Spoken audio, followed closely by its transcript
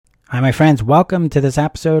Hi, my friends. Welcome to this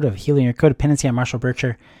episode of Healing Your Codependency. I'm Marshall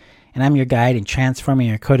Berkshire, and I'm your guide in transforming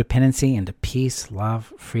your codependency into peace,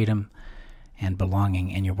 love, freedom, and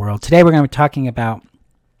belonging in your world. Today, we're going to be talking about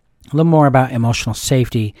a little more about emotional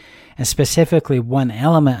safety, and specifically one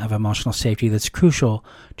element of emotional safety that's crucial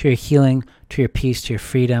to your healing, to your peace, to your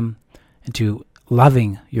freedom, and to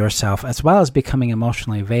loving yourself, as well as becoming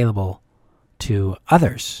emotionally available to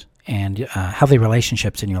others and healthy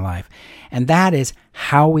relationships in your life. And that is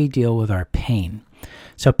how we deal with our pain.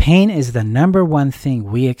 So pain is the number one thing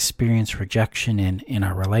we experience rejection in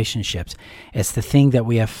our relationships. It's the thing that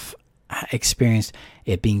we have experienced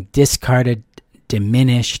it being discarded,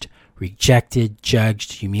 diminished, rejected,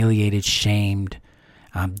 judged, humiliated, shamed,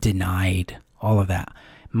 denied, all of that.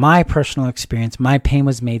 My personal experience, my pain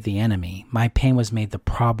was made the enemy. My pain was made the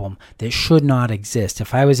problem that should not exist.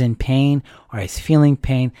 If I was in pain or I was feeling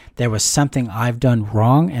pain, there was something I've done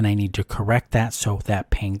wrong and I need to correct that so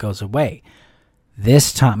that pain goes away.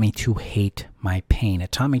 This taught me to hate my pain.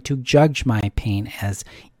 It taught me to judge my pain as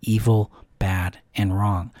evil, bad, and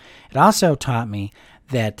wrong. It also taught me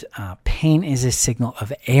that pain is a signal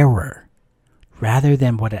of error rather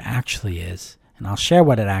than what it actually is. And I'll share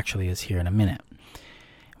what it actually is here in a minute.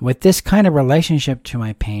 With this kind of relationship to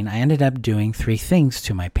my pain, I ended up doing three things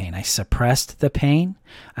to my pain. I suppressed the pain,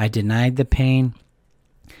 I denied the pain,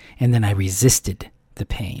 and then I resisted the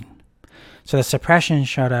pain. So the suppression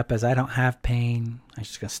showed up as I don't have pain. I'm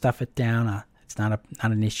just going to stuff it down. It's not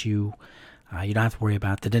an issue. You don't have to worry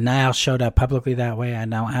about it. The denial showed up publicly that way. I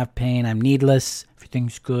don't have pain. I'm needless.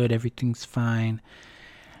 Everything's good. Everything's fine.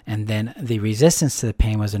 And then the resistance to the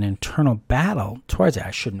pain was an internal battle towards it. I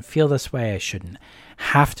shouldn't feel this way. I shouldn't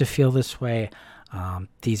have to feel this way.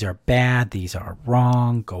 These are bad. These are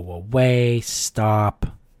wrong. Go away. Stop.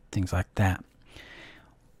 Things like that.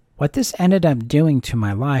 What this ended up doing to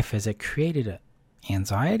my life is it created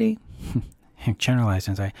anxiety, generalized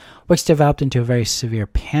anxiety, which developed into a very severe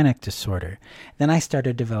panic disorder. Then I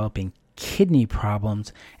started developing kidney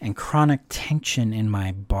problems and chronic tension in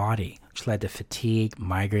my body, which led to fatigue,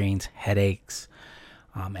 migraines, headaches.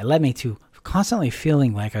 It led me to constantly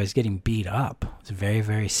feeling like I was getting beat up. I was very,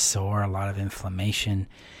 very sore, a lot of inflammation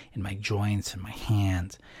in my joints and my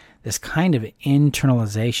hands. This kind of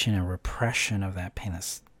internalization and repression of that pain,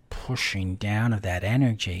 this pushing down of that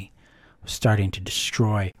energy, was starting to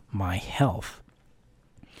destroy my health.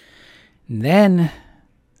 And then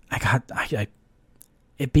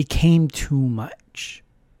it became too much.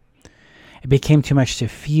 It became too much to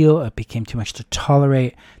feel. It became too much to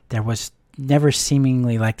tolerate. There was never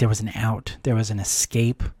seemingly like there was an out. There was an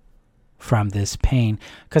escape from this pain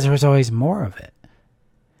because there was always more of it.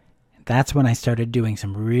 That's when I started doing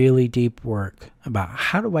some really deep work about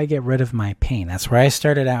how do I get rid of my pain. That's where I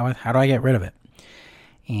started out with, how do I get rid of it?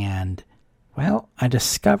 And, well, I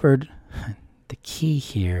discovered the key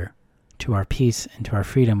here to our peace and to our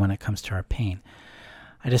freedom when it comes to our pain.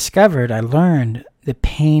 I learned that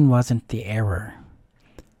pain wasn't the error.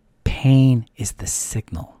 Pain is the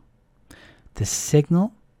signal. The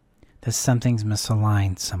signal that something's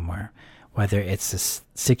misaligned somewhere, whether it's a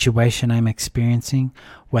situation I'm experiencing,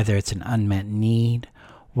 whether it's an unmet need,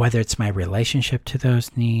 whether it's my relationship to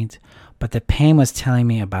those needs, but the pain was telling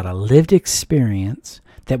me about a lived experience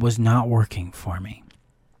that was not working for me.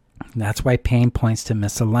 That's why pain points to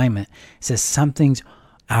misalignment. It says something's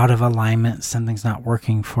out of alignment, something's not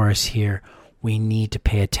working for us here. We need to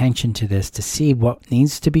pay attention to this to see what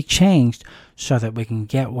needs to be changed so that we can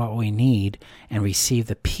get what we need and receive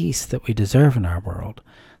the peace that we deserve in our world.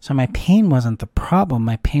 So my pain wasn't the problem,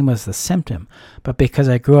 my pain was the symptom. But because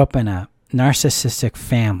I grew up in a narcissistic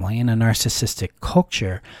family, in a narcissistic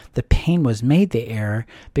culture, the pain was made the error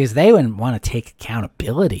because they wouldn't want to take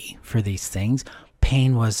accountability for these things.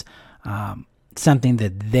 Pain was something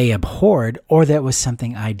that they abhorred or that was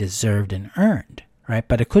something I deserved and earned, right?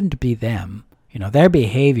 But it couldn't be them. Their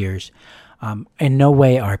behaviors in no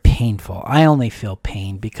way are painful. I only feel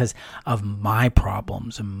pain because of my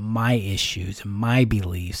problems and my issues and my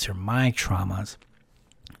beliefs or my traumas.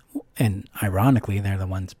 And ironically, they're the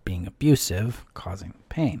ones being abusive, causing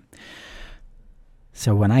pain.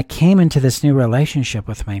 So when I came into this new relationship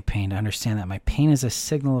with my pain to understand that my pain is a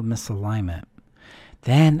signal of misalignment,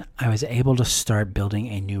 then I was able to start building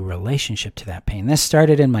a new relationship to that pain. This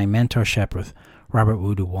started in my mentorship with Robert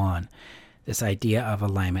Wuduwan, this idea of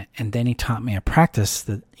alignment. And then he taught me a practice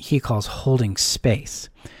that he calls holding space.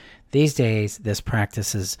 These days, this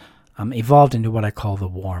practice has evolved into what I call the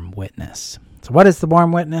warm witness. So what is the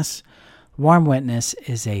warm witness? Warm witness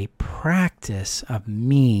is a practice of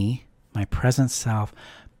me, my present self,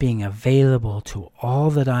 being available to all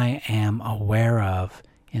that I am aware of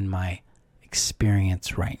in my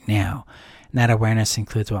experience right now. And that awareness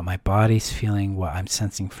includes what my body's feeling, what I'm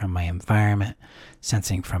sensing from my environment,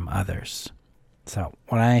 sensing from others. So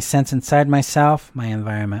what I sense inside myself, my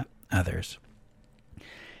environment, others. And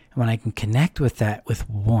when I can connect with that with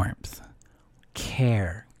warmth,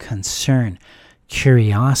 care, concern,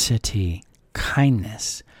 curiosity,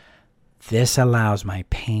 kindness, this allows my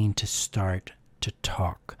pain to start to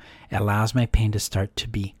talk. It allows my pain to start to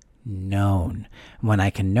be known. When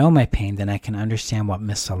I can know my pain, then I can understand what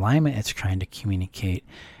misalignment it's trying to communicate,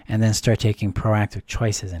 and then start taking proactive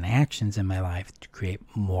choices and actions in my life to create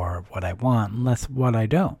more of what I want and less what I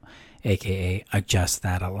don't, aka adjust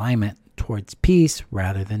that alignment towards peace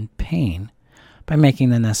rather than pain by making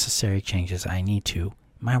the necessary changes I need to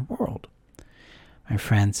in my world. My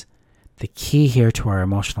friends, the key here to our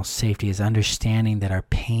emotional safety is understanding that our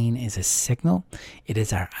pain is a signal, it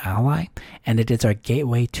is our ally, and it is our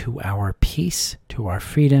gateway to our peace, to our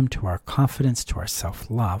freedom, to our confidence, to our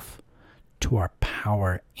self-love, to our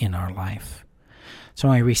power in our life. So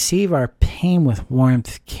when we receive our pain with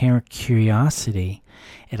warmth, care, curiosity,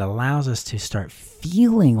 it allows us to start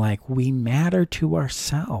feeling like we matter to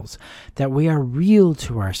ourselves, that we are real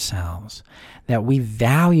to ourselves, that we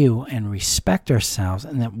value and respect ourselves,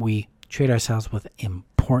 and that we treat ourselves with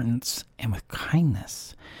importance and with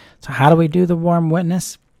kindness. So how do we do the warm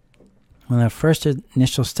witness? One of the first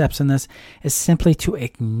initial steps in this is simply to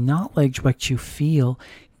acknowledge what you feel,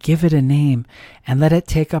 give it a name, and let it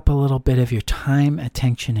take up a little bit of your time,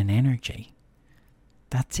 attention, and energy.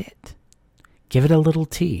 That's it. Give it a little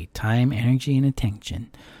T, time, energy, and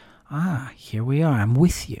attention. Here we are. I'm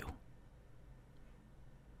with you.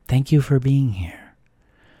 Thank you for being here.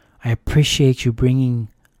 I appreciate you bringing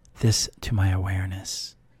this to my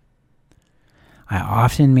awareness. I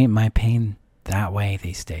often meet my pain that way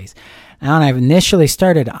these days. Now, when I initially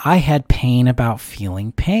started, I had pain about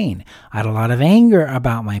feeling pain. I had a lot of anger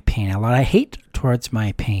about my pain, a lot of hate towards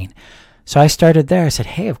my pain. So I started there. I said,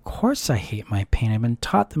 hey, of course I hate my pain. I've been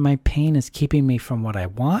taught that my pain is keeping me from what I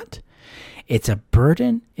want. It's a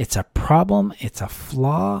burden. It's a problem. It's a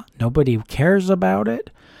flaw. Nobody cares about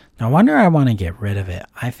it. No wonder I want to get rid of it.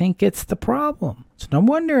 I think it's the problem. So no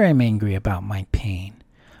wonder I'm angry about my pain.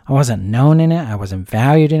 I wasn't known in it. I wasn't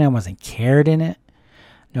valued in it. I wasn't cared in it.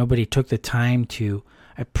 Nobody took the time to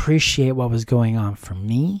appreciate what was going on for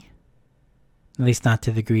me. At least not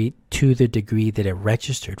to the degree that it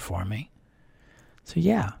registered for me. So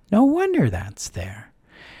yeah, no wonder that's there.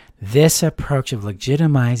 This approach of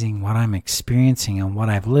legitimizing what I'm experiencing and what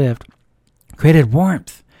I've lived created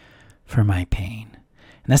warmth for my pain.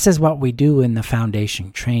 And this is what we do in the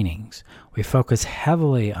foundation trainings. We focus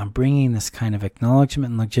heavily on bringing this kind of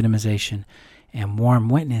acknowledgement and legitimization and warm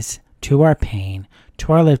witness to our pain,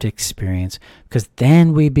 to our lived experience, because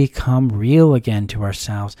then we become real again to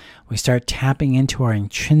ourselves. We start tapping into our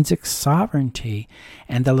intrinsic sovereignty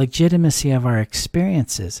and the legitimacy of our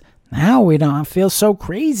experiences. Now we don't feel so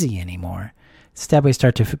crazy anymore. Instead, we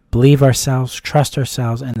start to believe ourselves, trust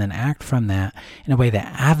ourselves, and then act from that in a way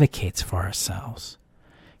that advocates for ourselves.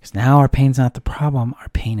 Because now our pain's not the problem, our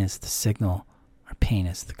pain is the signal, our pain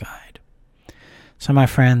is the guide. So my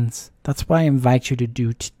friends, that's what I invite you to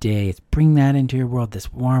do today, is bring that into your world,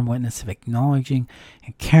 this warm witness of acknowledging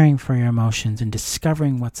and caring for your emotions and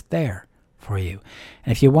discovering what's there for you.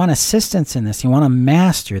 And if you want assistance in this, you want to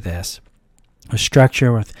master this with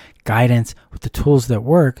structure, with guidance, with the tools that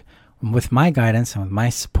work, with my guidance and with my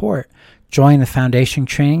support, join the foundation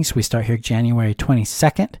trainings. We start here January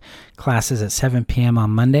 22nd. Classes at 7 p.m. on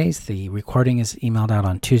Mondays. The recording is emailed out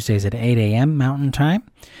on Tuesdays at 8 a.m. Mountain Time.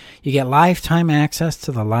 You get lifetime access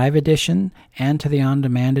to the live edition and to the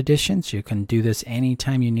on-demand editions. You can do this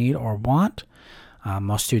anytime you need or want.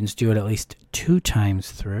 Most students do it at least 2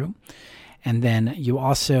 times through. And then you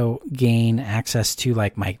also gain access to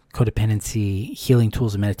like my codependency healing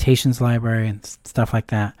tools and meditations library and stuff like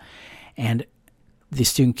that. And the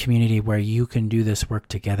student community where you can do this work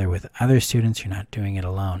together with other students. You're not doing it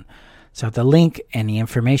alone. So the link and the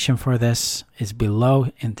information for this is below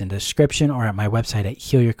in the description or at my website at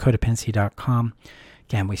healyourcodependency.com.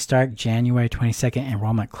 Again, we start January 22nd.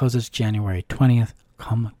 Enrollment closes January 20th.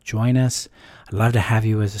 Come join us. I'd love to have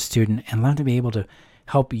you as a student and love to be able to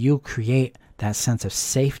help you create that sense of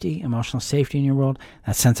safety, emotional safety in your world,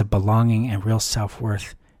 that sense of belonging and real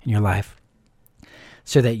self-worth in your life,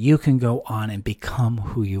 so that you can go on and become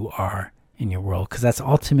who you are in your world. Because that's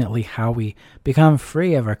ultimately how we become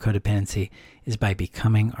free of our codependency, is by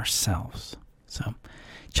becoming ourselves. So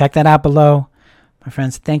check that out below. My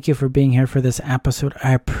friends, thank you for being here for this episode.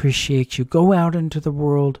 I appreciate you. Go out into the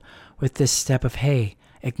world with this step of, hey,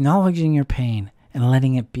 acknowledging your pain and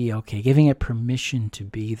letting it be okay, giving it permission to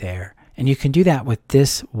be there And you can do that with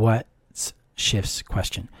this what shifts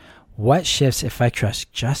question. What shifts if I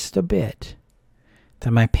trust just a bit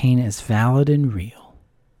that my pain is valid and real?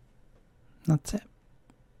 That's it.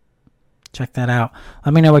 Check that out.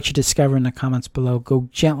 Let me know what you discover in the comments below. Go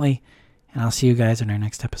gently, and I'll see you guys in our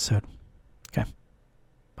next episode. Okay.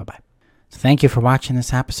 Bye-bye. So thank you for watching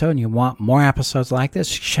this episode. And you want more episodes like this,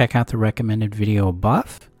 check out the recommended video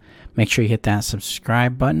above. Make sure you hit that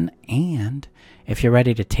subscribe button. And if you're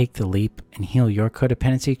ready to take the leap and heal your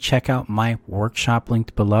codependency, check out my workshop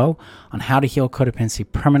linked below on how to heal codependency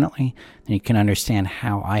permanently. Then you can understand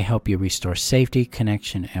how I help you restore safety,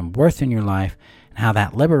 connection, and worth in your life, and how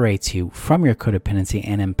that liberates you from your codependency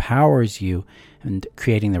and empowers you in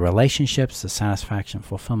creating the relationships, the satisfaction,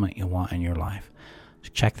 fulfillment you want in your life. So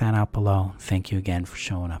check that out below. Thank you again for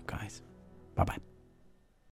showing up, guys. Bye-bye.